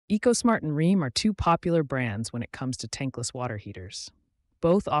Ecosmart and Rheem are two popular brands when it comes to tankless water heaters.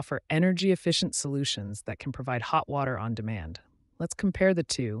 Both offer energy-efficient solutions that can provide hot water on demand. Let's compare the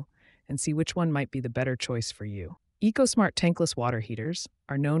two and see which one might be the better choice for you. Ecosmart tankless water heaters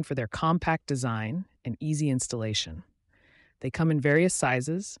are known for their compact design and easy installation. They come in various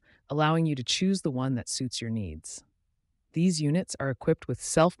sizes, allowing you to choose the one that suits your needs. These units are equipped with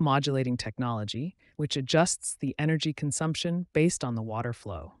self-modulating technology, which adjusts the energy consumption based on the water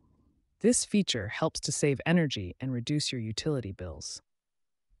flow. This feature helps to save energy and reduce your utility bills.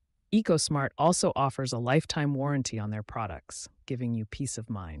 EcoSmart also offers a lifetime warranty on their products, giving you peace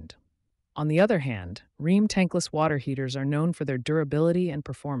of mind. On the other hand, Rheem tankless water heaters are known for their durability and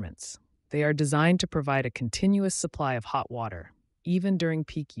performance. They are designed to provide a continuous supply of hot water, even during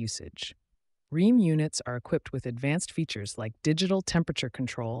peak usage. Rheem units are equipped with advanced features like digital temperature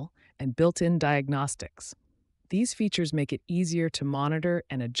control and built-in diagnostics. These features make it easier to monitor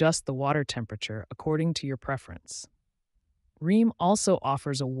and adjust the water temperature according to your preference. Rheem also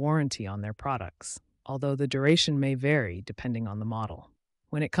offers a warranty on their products, although the duration may vary depending on the model.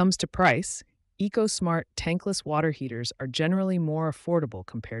 When it comes to price, EcoSmart tankless water heaters are generally more affordable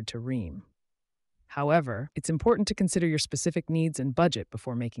compared to Rheem. However, it's important to consider your specific needs and budget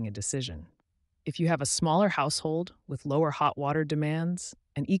before making a decision. If you have a smaller household with lower hot water demands,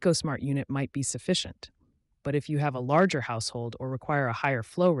 an EcoSmart unit might be sufficient. But if you have a larger household or require a higher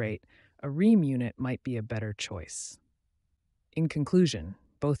flow rate, a Rheem unit might be a better choice. In conclusion,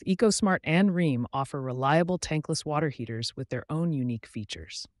 both EcoSmart and Rheem offer reliable tankless water heaters with their own unique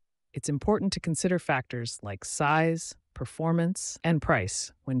features. It's important to consider factors like size, performance, and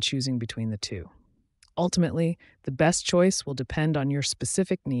price when choosing between the two. Ultimately, the best choice will depend on your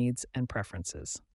specific needs and preferences.